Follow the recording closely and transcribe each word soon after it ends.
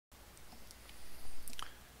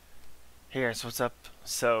Hey guys, what's up?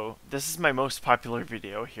 So, this is my most popular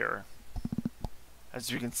video here, as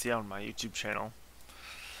you can see on my YouTube channel.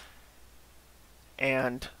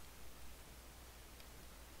 And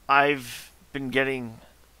I've been getting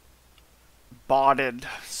botted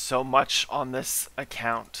so much on this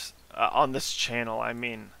account, on this channel, I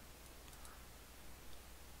mean.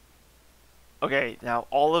 Okay, now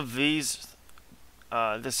all of these,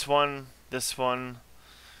 this one, this one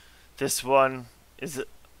is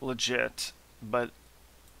legit, but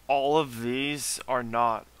all of these are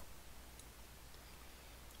not.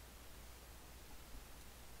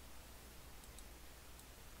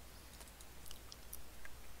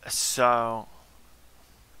 So,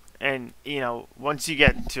 and once you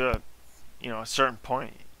get to a certain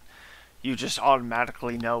point, you just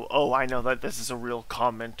automatically know, oh, I know that this is a real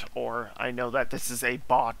comment, or I know that this is a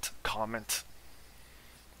bot comment.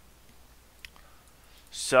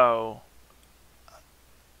 So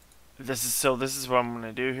this is what I'm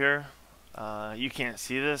gonna do here. You can't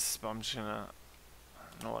see this, but I'm just gonna.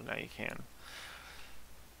 No, now you can.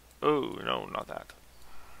 Oh no, not that.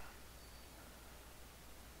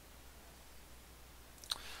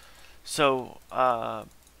 So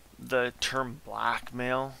the term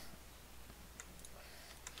blackmail.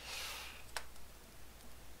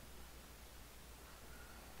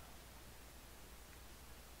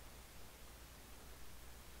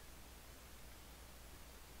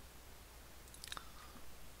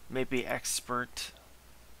 Maybe expert.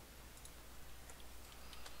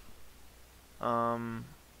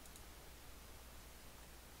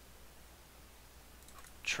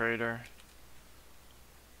 Trader.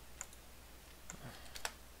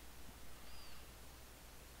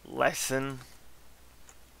 Lesson.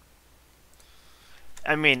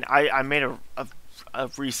 I mean, I made a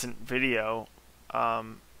recent video,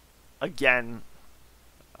 again,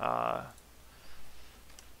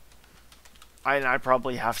 I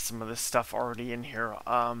probably have some of this stuff already in here.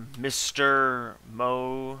 Mr.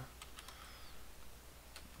 Mo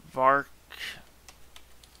Vark,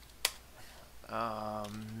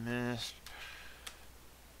 Miss.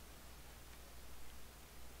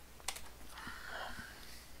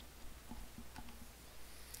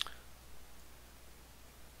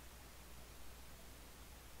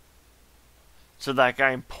 So that guy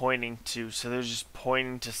I'm pointing to, so they're just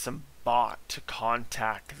pointing to some bot to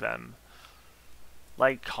contact them.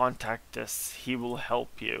 Like, contact us, he will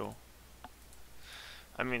help you.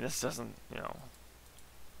 I mean, this doesn't,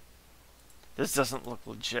 this doesn't look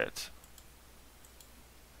legit.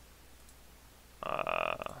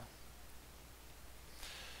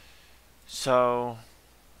 So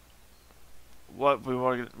what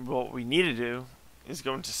we need to do is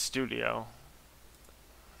go into Studio.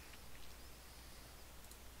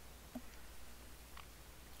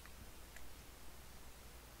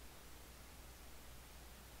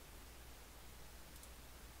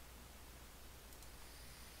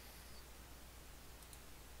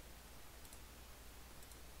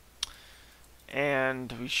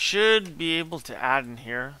 And we should be able to add in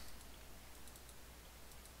here.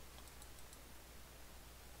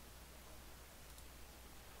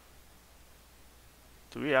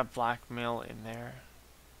 Do we have blackmail in there?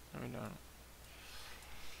 No, we don't.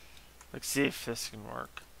 Let's see if this can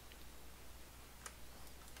work.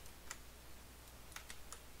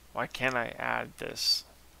 Why can't I add this?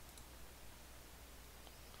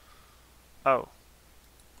 Oh.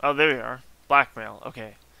 Oh, there we are. Blackmail.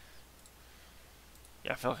 Okay.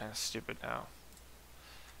 Yeah, I feel kind of stupid now.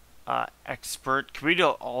 Expert. Can we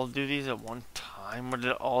all do these at one time? Or did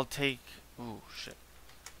it all take... Ooh, shit.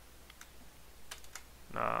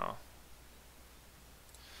 No.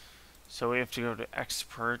 So we have to go to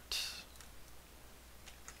expert.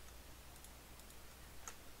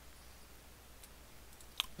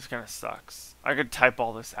 This kind of sucks. I could type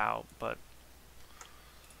all this out, but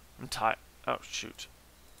I'm tired. Oh, shoot.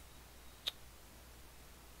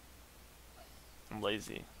 I'm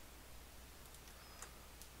lazy.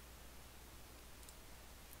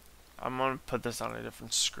 I'm gonna put this on a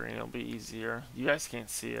different screen. It'll be easier. You guys can't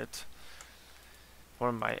see it. What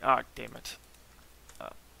am I? Ah, damn it.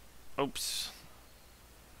 Oops.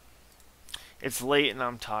 It's late and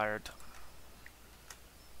I'm tired.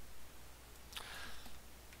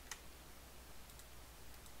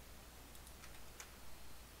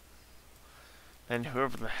 And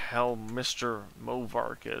whoever the hell Mr.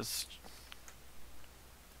 Movark is.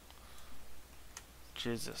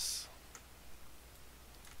 Jesus.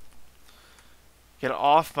 Get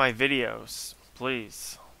off my videos,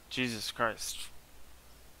 please. Jesus Christ.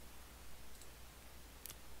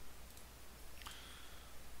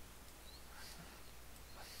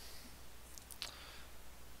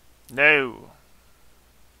 No.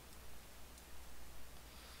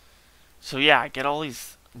 So yeah, I get all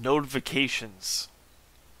these notifications.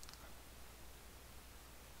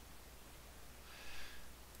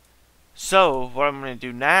 So what I'm going to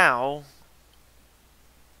do now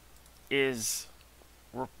is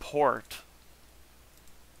report,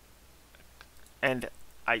 and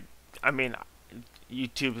I mean,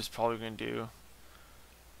 YouTube is probably going to do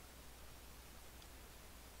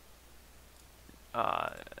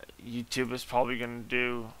YouTube is probably going to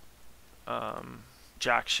do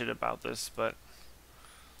jack shit about this, but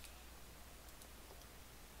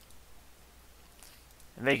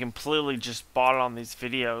and they completely just bought on these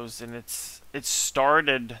videos, and it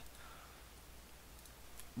started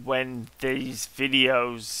when these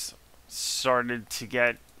videos started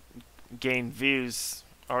to gain views.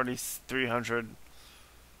 Already 300.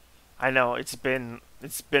 I know it's been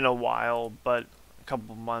a while, but a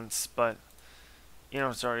couple months, but you know,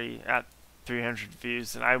 it's already at 300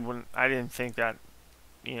 views, and I didn't think that,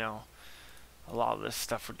 you know, a lot of this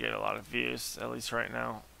stuff would get a lot of views, at least right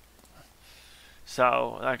now.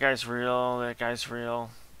 So that guy's real, that guy's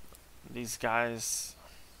real. These guys,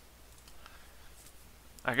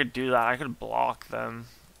 I could do that. I could block them,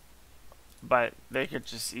 but they could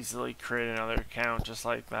just easily create another account just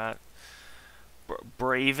like that.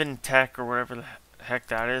 Braven Tech or whatever the heck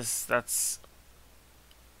that is. That's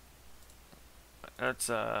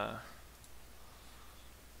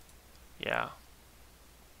yeah.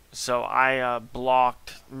 So I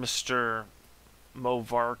blocked Mr.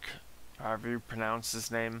 Movark, however you pronounce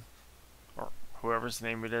his name, or whoever's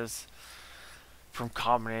name it is, from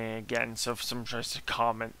commenting again. So if someone tries to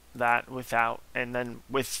comment that without, and then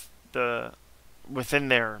with the within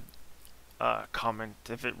their comment,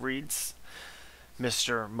 if it reads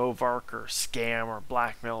Mr. Movark or scam or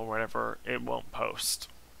blackmail or whatever, it won't post.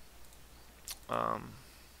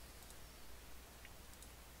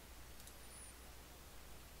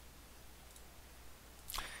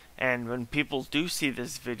 And when people do see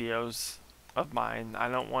these videos of mine, I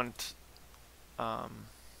don't want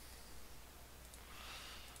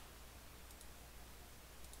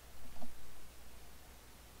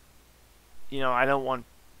you know, I don't want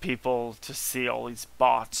people to see all these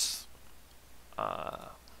bots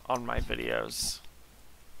on my videos.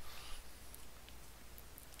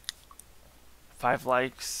 5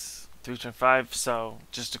 likes, 3.5. So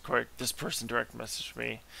just a quick, this person direct messaged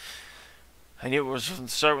me. I knew it was from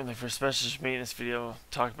the start when they first messaged me in this video,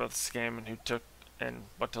 talking about the scam and who took and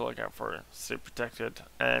what to look out for. Stay protected.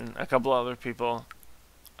 And a couple other people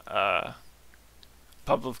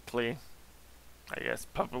publicly, I guess,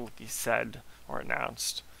 publicly said or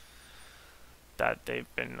announced that they've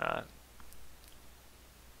been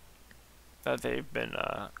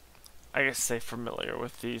I guess say familiar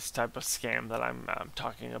with these type of scam that I'm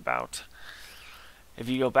talking about. If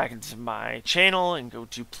you go back into my channel and go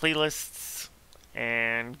to playlists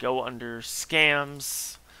and go under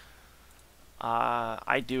scams,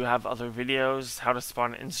 I do have other videos, how to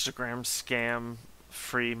spawn an Instagram scam,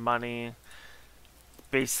 free money.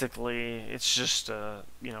 Basically, it's just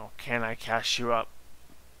you know, can I cash you up,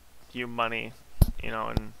 you money, you know,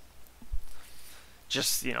 and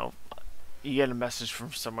just, you know, you get a message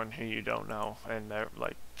from someone who you don't know, and they're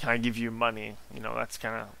like, can I give you money? You know, that's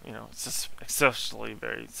kind of, you know, it's just especially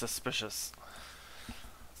very suspicious.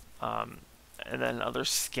 And then other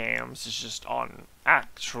scams is just on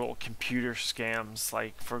actual computer scams,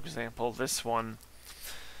 like for example this one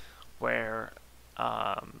where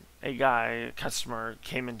a customer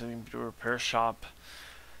came into the computer repair shop,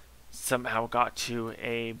 somehow got to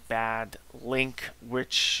a bad link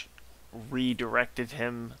which redirected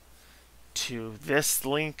him to this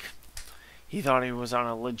link. He thought he was on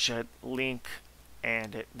a legit link,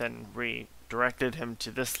 and it then redirected him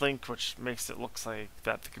to this link, which makes it look like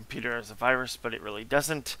that the computer has a virus, but it really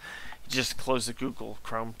doesn't. You just close the Google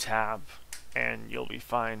Chrome tab and you'll be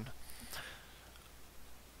fine.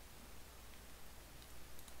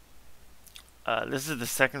 This is the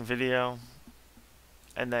second video,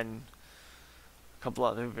 and then a couple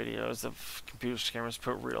other videos of computer scammers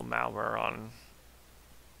put real malware on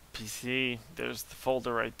PC. There's the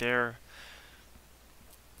folder right there.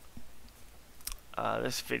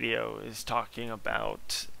 This video is talking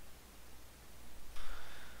about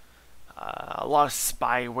a lot of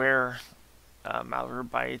spyware,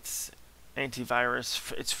 Malwarebytes,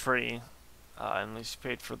 antivirus. It's free, unless you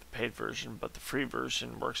paid for the paid version, but the free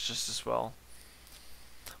version works just as well.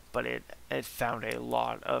 But it found a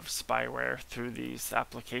lot of spyware through these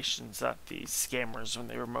applications that these scammers, when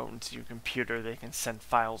they remote into your computer, they can send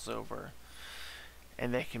files over,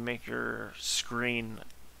 and they can make your screen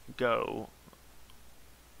go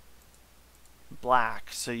black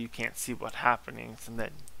so you can't see what happening, and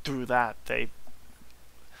then through that they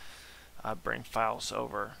bring files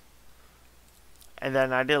over. And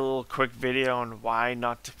then I did a little quick video on why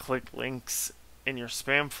not to click links in your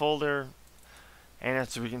spam folder. And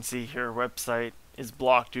as we can see here, website is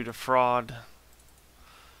blocked due to fraud.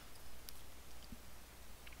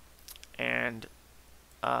 And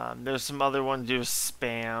there's some other ones due to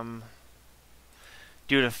spam,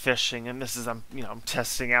 due to phishing. And this is I'm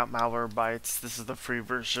testing out Malwarebytes. This is the free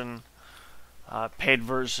version. Paid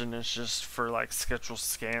version is just for like scheduled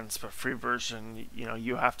scans, but free version,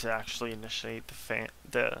 you have to actually initiate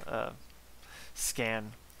the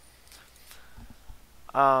scan.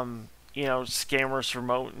 Scammers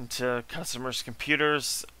remote into customers'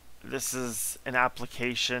 computers. This is an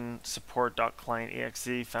application,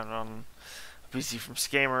 support.client.exe, found on a PC from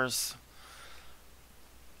Scammers.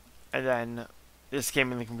 And then this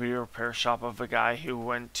came in the computer repair shop of a guy who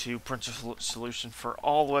went to Printer Solution for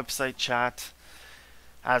all website chat.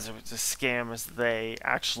 As it was a scam, as they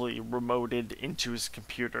actually remoted into his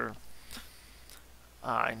computer.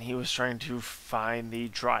 And he was trying to find the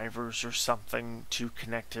drivers or something to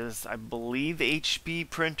connect his, I believe, HP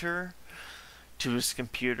printer to his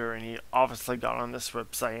computer. And he obviously got on this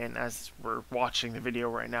website. And as we're watching the video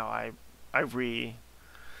right now, I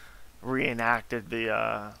reenacted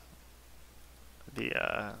the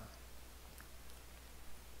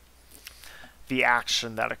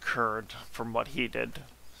action that occurred from what he did.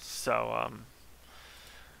 So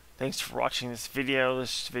thanks for watching this video.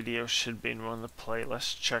 This video should be in one of the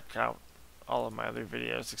playlists. Check out all of my other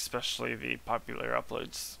videos, especially the popular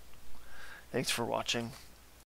uploads. Thanks for watching.